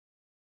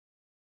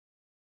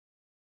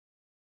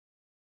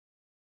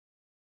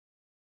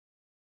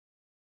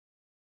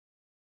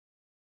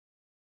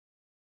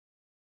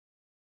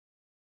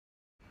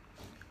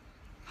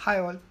Hi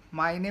all,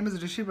 my name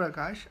is Rishi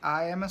Prakash.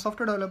 I am a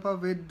software developer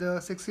with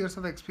 6 years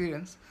of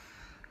experience.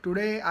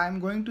 Today I am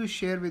going to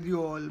share with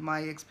you all my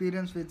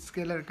experience with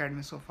Scalar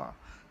Academy so far.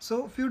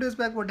 So few days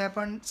back what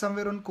happened,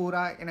 somewhere on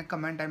Quora in a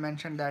comment I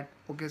mentioned that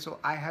okay, so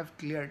I have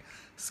cleared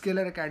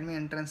Scalar Academy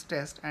entrance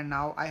test and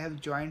now I have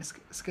joined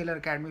Scalar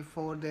Academy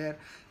for their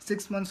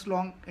 6 months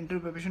long interview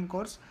preparation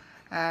course.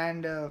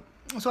 And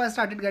so I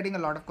started getting a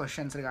lot of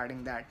questions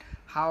regarding that.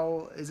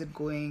 How is it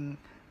going?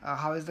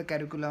 How is the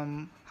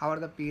curriculum? How are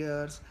the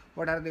peers?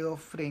 What are they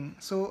offering?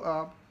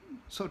 So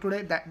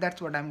today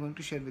that's what I'm going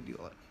to share with you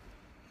all.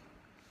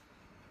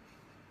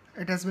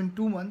 It has been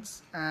 2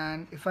 months,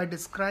 and if I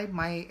describe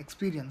my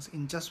experience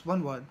in just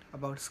one word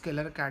about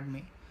Scalar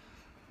Academy,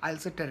 I'll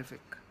say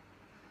terrific.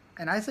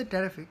 And I say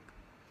terrific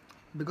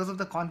because of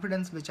the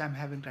confidence which I'm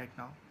having right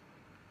now,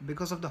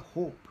 because of the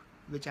hope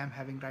which I'm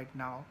having right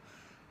now,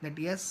 that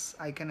yes,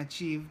 I can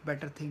achieve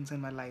better things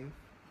in my life,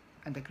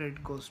 and the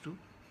credit goes to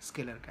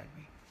Scalar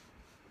Academy.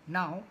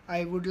 Now,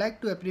 I would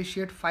like to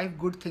appreciate 5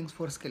 good things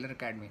for Scalar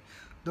Academy.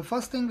 The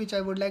first thing which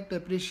I would like to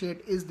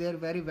appreciate is their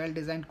very well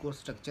designed course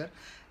structure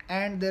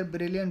and their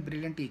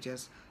brilliant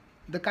teachers.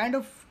 The kind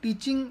of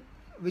teaching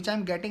which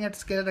I'm getting at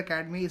Scalar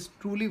Academy is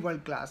truly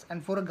world class,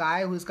 and for a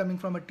guy who is coming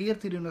from a tier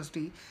 3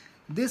 university,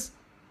 this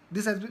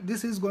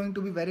this is going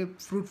to be very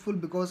fruitful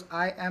because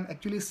I am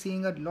actually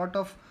seeing a lot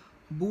of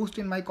boost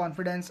in my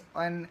confidence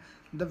and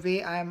the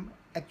way I am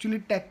actually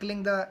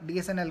tackling the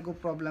DS and algo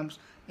problems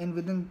in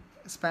within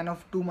span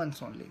of 2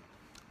 months only.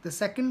 The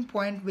second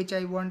point which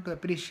I want to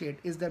appreciate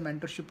is their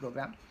mentorship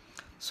program.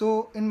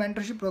 So in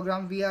mentorship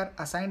program we are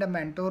assigned a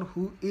mentor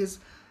who is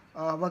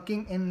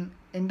working in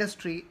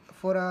industry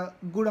for a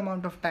good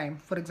amount of time.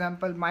 For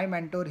example, my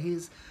mentor, he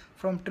is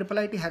from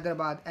IIIT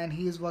Hyderabad and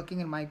he is working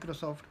in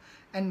Microsoft,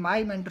 and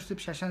my mentorship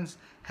sessions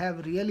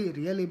have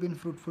really been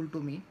fruitful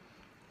to me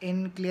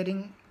in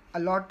clearing a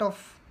lot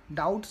of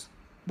doubts,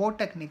 both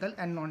technical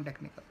and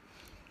non-technical.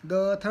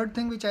 The third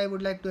thing which I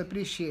would like to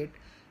appreciate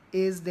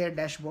is their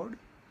dashboard.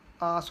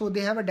 So they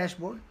have a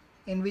dashboard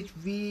in which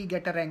we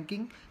get a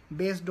ranking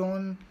based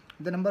on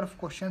the number of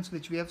questions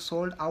which we have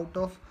solved out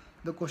of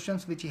the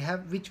questions which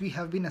we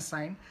have been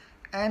assigned,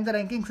 and the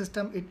ranking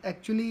system, it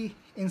actually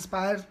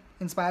inspires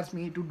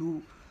me to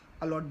do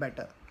a lot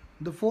better.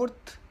 The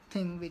fourth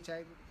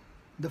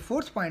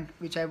point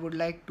which I would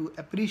like to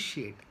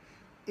appreciate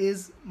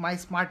is my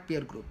smart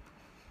peer group.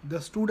 The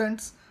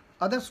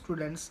other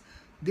students,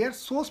 they are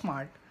so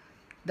smart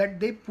that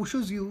they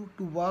pushes you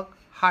to work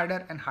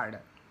harder and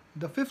harder.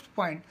 The fifth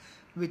point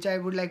which I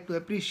would like to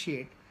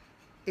appreciate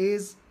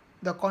is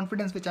the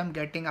confidence which I'm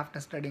getting after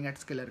studying at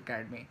Scalar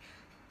Academy.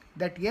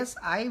 That yes,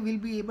 I will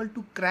be able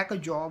to crack a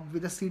job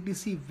with a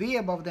CTC way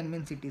above than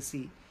min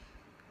CTC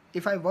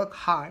if I work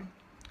hard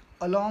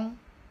along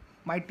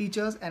my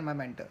teachers and my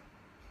mentor.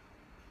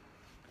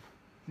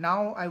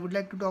 Now I would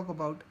like to talk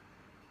about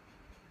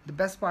the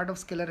best part of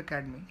Scalar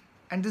Academy,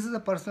 and this is a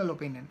personal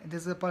opinion,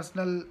 this is a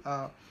personal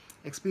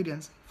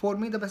experience. For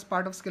me, the best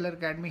part of Scalar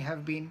Academy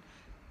have been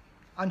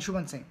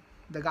Anshuman Singh,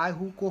 the guy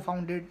who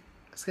co-founded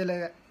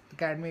Scalar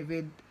Academy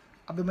with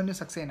Abhimanyu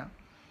Saxena,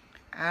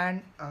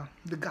 and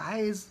the guy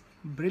is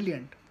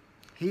brilliant.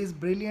 He is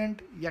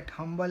brilliant yet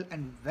humble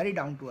and very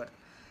down to earth.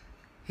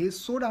 He is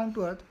so down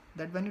to earth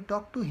that when you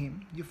talk to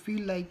him, you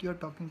feel like you're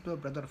talking to a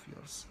brother of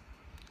yours,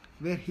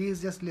 where he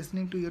is just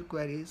listening to your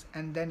queries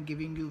and then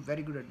giving you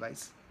very good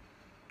advice.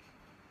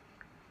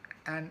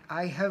 And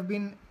I have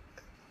been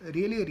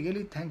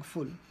really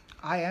thankful.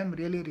 I am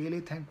really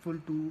thankful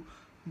to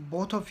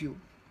both of you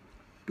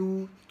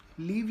to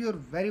leave your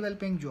very well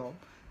paying job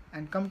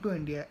and come to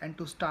India and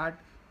to start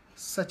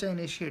such an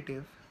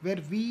initiative where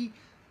we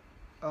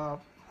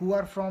who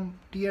are from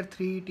tier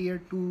 3,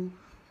 tier 2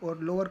 or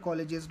lower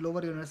colleges,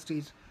 lower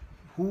universities,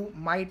 who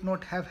might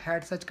not have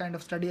had such kind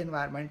of study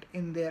environment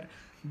in their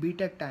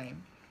BTech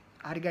time,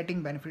 are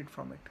getting benefit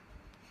from it.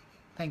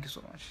 Thank you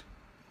so much.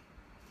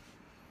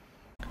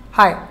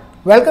 Hi,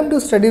 welcome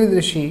to Study with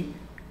Rishi.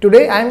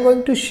 Today I am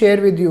going to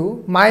share with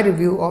you my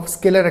review of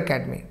Scalar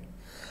Academy.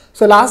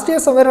 So last year,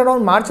 somewhere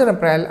around March or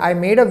April, I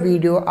made a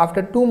video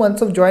after 2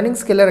 months of joining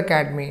Scalar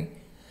Academy,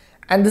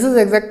 and this is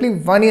exactly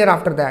 1 year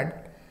after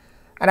that.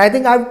 And I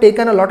think I've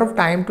taken a lot of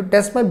time to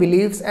test my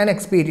beliefs and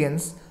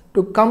experience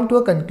to come to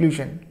a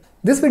conclusion.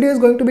 This video is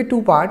going to be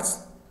 2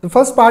 parts. The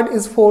first part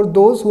is for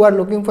those who are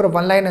looking for a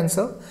one-line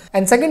answer,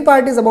 and second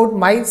part is about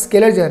my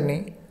Scalar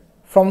journey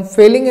from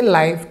failing in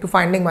life to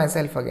finding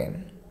myself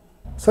again.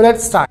 So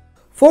let's start.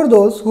 For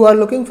those who are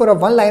looking for a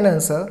one-line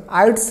answer,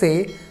 I would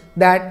say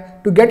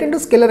that to get into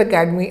Scalar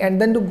Academy and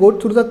then to go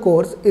through the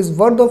course is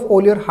worth of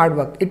all your hard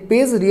work. It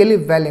pays really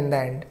well in the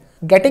end.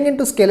 Getting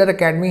into Scalar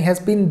Academy has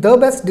been the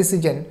best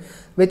decision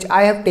which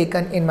I have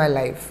taken in my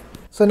life.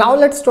 So now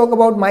let's talk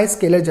about my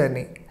Scalar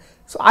journey.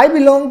 So I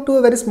belong to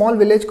a very small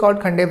village called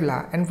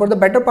Khandevla, and for the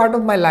better part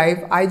of my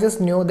life, I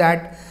just knew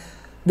that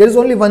there is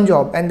only one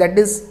job, and that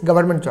is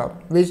government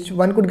job, which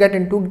one could get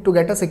into to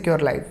get a secure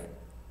life.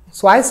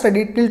 So I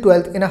studied till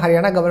 12th in a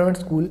Haryana government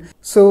school.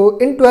 So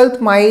in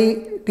 12th,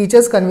 my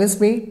teachers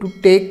convinced me to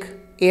take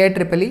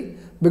AIEEE,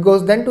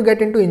 because then to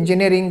get into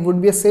engineering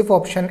would be a safe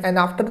option, and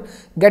after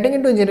getting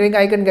into engineering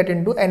I can get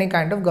into any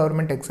kind of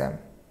government exam.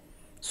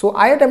 So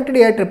I attempted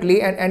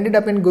IIEEE and ended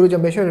up in Guru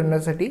Jambheshwar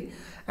University,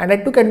 and I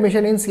took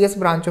admission in CS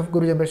branch of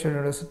Guru Jambheshwar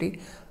University.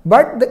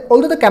 But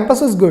although the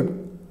campus was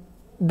good,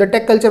 the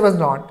tech culture was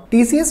not.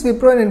 TCS,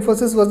 Wipro and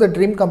Infosys was the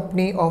dream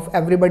company of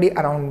everybody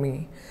around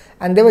me,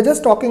 and they were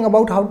just talking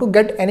about how to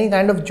get any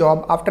kind of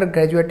job after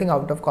graduating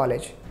out of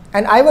college.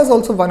 And I was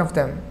also one of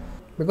them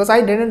because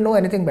I didn't know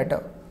anything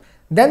better.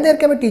 Then there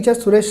came a teacher,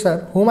 Suresh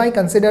sir, whom I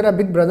consider a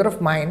big brother of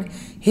mine.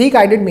 He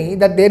guided me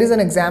that there is an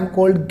exam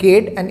called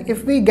GATE, and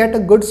if we get a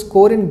good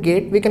score in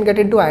GATE, we can get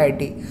into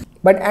IIT.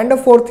 But end of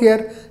 4th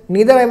year,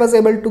 neither I was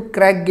able to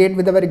crack GATE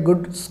with a very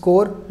good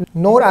score,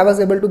 nor I was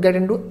able to get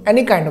into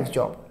any kind of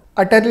job.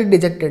 Utterly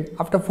dejected,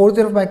 after 4th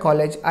year of my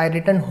college, I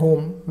returned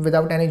home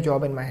without any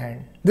job in my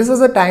hand. This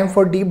was a time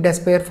for deep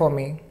despair for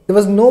me. There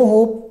was no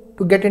hope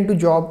to get into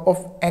job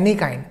of any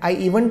kind. I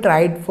even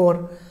tried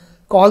for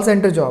call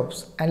center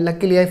jobs, and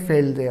luckily I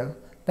failed there.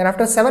 Then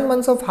after 7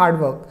 months of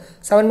hard work,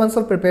 7 months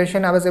of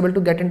preparation, I was able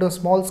to get into a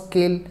small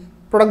scale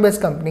product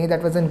based company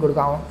that was in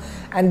Gurgaon,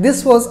 and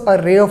this was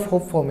a ray of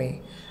hope for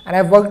me. And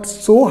I worked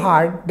so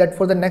hard that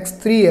for the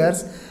next 3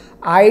 years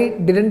I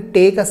didn't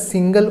take a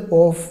single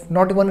off,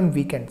 not even on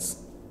weekends.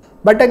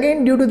 But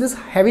again, due to this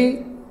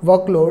heavy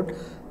workload,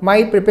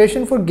 my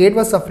preparation for GATE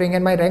was suffering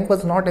and my rank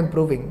was not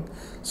improving.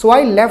 So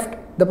I left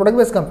the product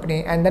based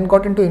company and then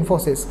got into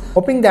Infosys,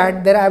 hoping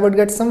that there I would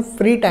get some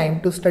free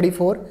time to study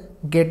for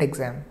GATE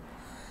exam.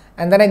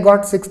 And then I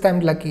got 6th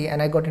time lucky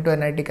and I got into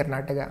NIT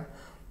Karnataka.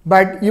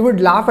 But you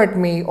would laugh at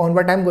me on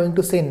what I'm going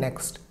to say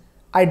next.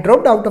 I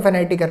dropped out of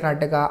NIT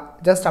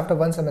Karnataka just after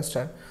 1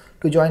 semester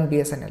to join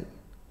BSNL.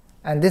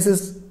 And this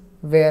is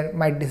where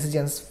my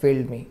decisions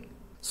failed me.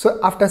 So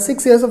after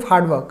 6 years of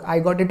hard work, I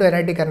got into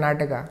NIT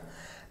Karnataka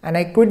and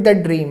I quit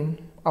that dream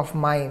of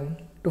mine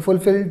to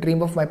fulfill the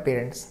dream of my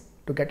parents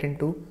to get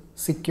into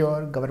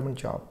secure government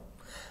job.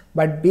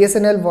 But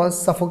BSNL was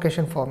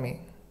suffocation for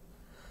me.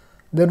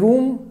 The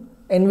room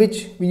in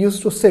which we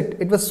used to sit,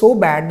 it was so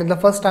bad that the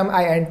first time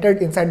I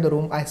entered inside the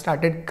room, I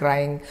started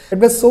crying. It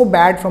was so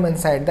bad from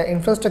inside. The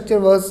infrastructure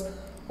was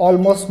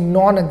almost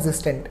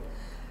non-existent.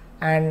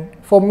 And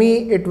for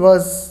me, it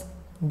was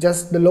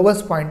just the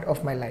lowest point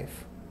of my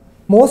life.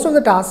 Most of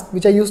the tasks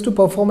which I used to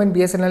perform in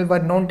BSNL were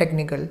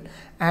non-technical,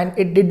 and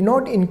it did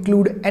not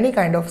include any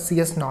kind of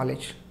CS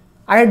knowledge.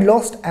 I had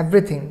lost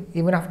everything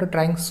even after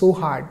trying so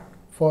hard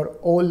for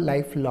all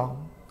life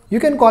long. You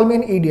can call me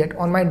an idiot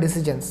on my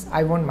decisions,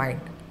 I won't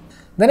mind.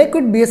 Then I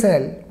quit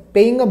BSNL,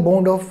 paying a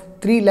bond of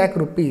 3 lakh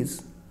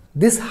rupees.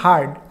 This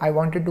hard, I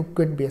wanted to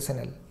quit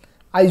BSNL.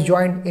 I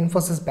joined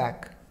Infosys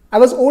back. I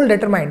was all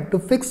determined to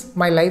fix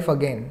my life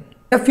again.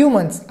 In a few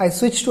months, I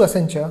switched to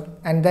Accenture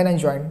and then I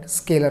joined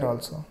Scalar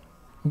also.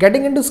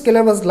 Getting into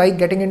Scalar was like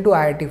getting into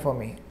IIT for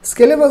me.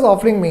 Scalar was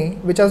offering me,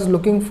 which I was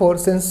looking for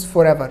since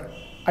forever,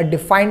 a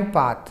defined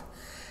path.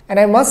 And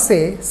I must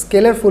say,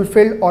 Scalar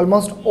fulfilled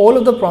almost all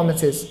of the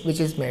promises which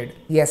is made.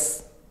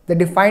 Yes, the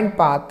defined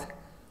path,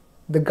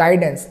 the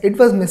guidance, it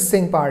was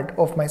missing part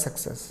of my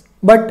success.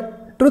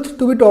 But truth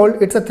to be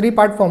told, it's a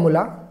 3-part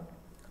formula,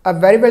 a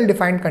very well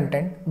defined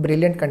content,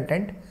 brilliant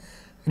content,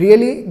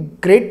 really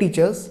great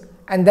teachers,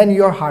 and then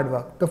your hard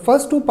work. The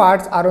first 2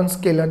 parts are on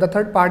Scalar, the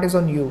 3rd part is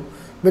on you.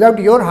 Without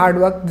your hard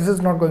work, this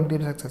is not going to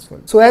be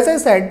successful. So as I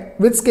said,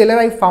 with Scalar,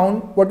 I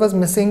found what was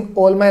missing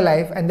all my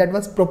life, and that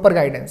was proper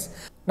guidance.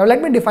 Now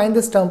let me define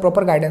this term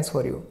proper guidance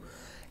for you.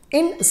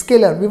 In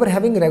Scalar, we were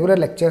having regular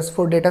lectures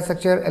for data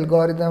structure,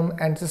 algorithm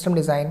and system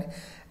design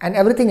and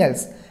everything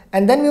else.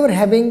 And then we were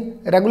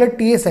having regular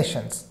TA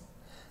sessions.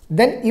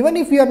 Then even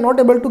if you are not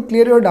able to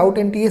clear your doubt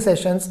in TA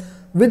sessions,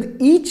 with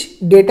each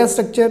data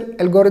structure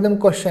algorithm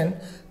question,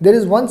 there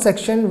is one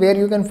section where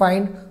you can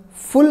find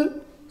full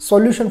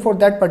solution for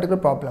that particular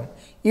problem.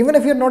 Even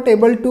if you are not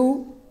able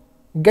to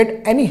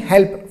get any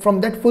help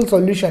from that full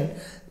solution,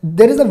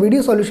 there is a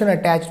video solution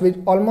attached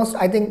with almost,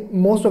 I think,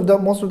 most of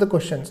the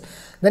questions.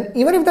 Then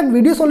even if that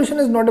video solution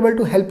is not able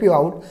to help you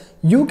out,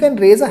 you can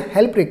raise a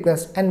help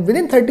request and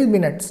within 30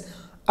 minutes,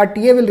 a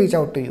TA will reach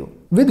out to you,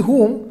 with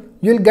whom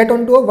you will get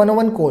onto a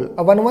one-on-one call,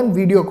 a one-on-one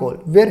video call,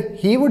 where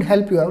he would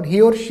help you out,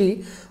 he or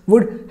she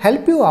would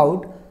help you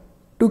out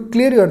to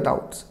clear your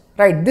doubts.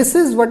 Right, this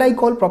is what I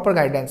call proper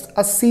guidance,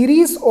 a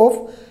series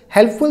of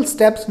helpful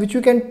steps which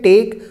you can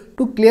take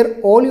to clear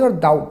all your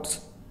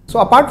doubts. So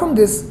apart from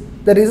this,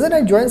 the reason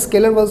I joined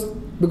Scalar was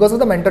because of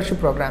the mentorship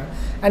program.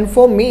 And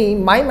for me,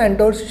 my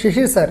mentor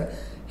Shishir sir,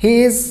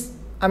 he is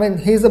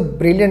a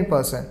brilliant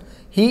person.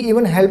 He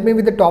even helped me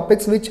with the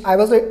topics which I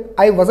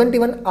wasn't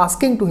even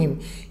asking to him.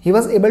 He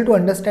was able to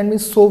understand me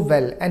so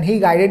well and he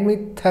guided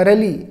me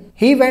thoroughly.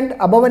 He went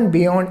above and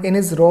beyond in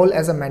his role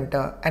as a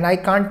mentor, and I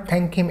can't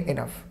thank him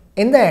enough.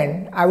 In the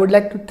end, I would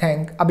like to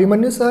thank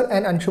Abhimanyu sir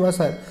and Anshuma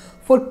sir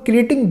for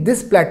creating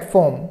this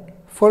platform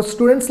for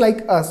students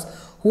like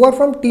us who are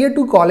from tier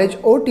 2 college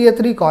or tier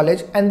 3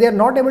 college and they are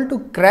not able to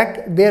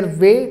crack their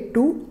way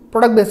to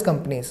product based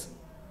companies.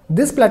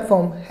 This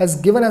platform has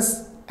given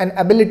us an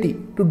ability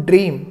to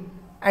dream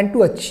and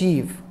to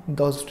achieve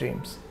those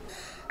dreams.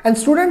 And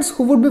students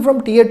who would be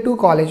from tier 2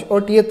 college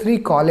or tier 3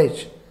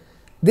 college,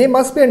 they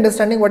must be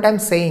understanding what I'm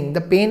saying.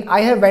 The pain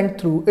I have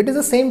went through, it is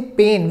the same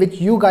pain which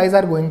you guys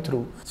are going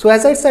through. So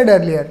as I said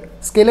earlier,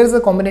 Scalar is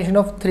a combination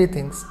of three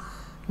things: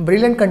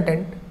 brilliant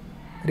content,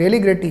 really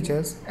great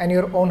teachers, and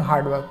your own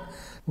hard work.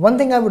 One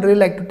thing I would really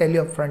like to tell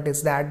you up front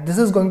is that this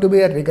is going to be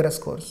a rigorous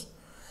course.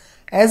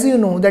 As you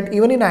know that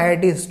even in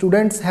IIT,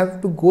 students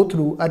have to go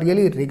through a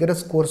really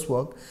rigorous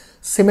coursework.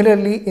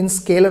 Similarly in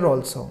Scalar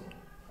also.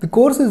 The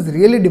course is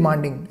really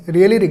demanding,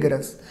 really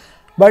rigorous,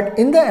 but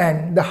in the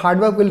end, the hard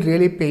work will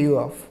really pay you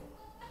off.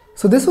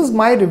 So this was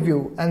my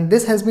review, and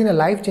this has been a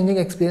life-changing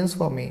experience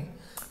for me.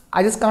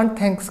 I just can't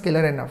thank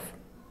Scalar enough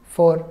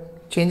for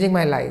changing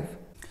my life.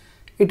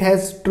 It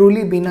has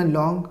truly been a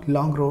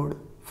long road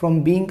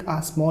from being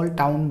a small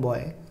town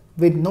boy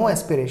with no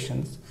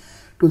aspirations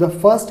to the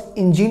first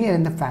engineer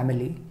in the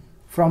family,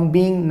 from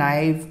being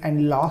naive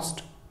and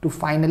lost to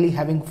finally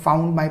having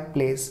found my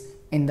place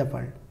in the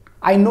world.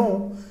 I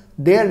know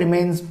there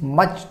remains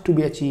much to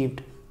be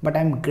achieved, but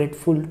I'm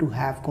grateful to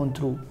have gone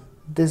through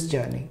this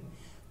journey,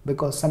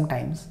 because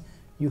sometimes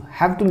you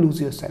have to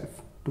lose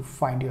yourself to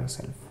find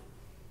yourself.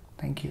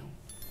 Thank you.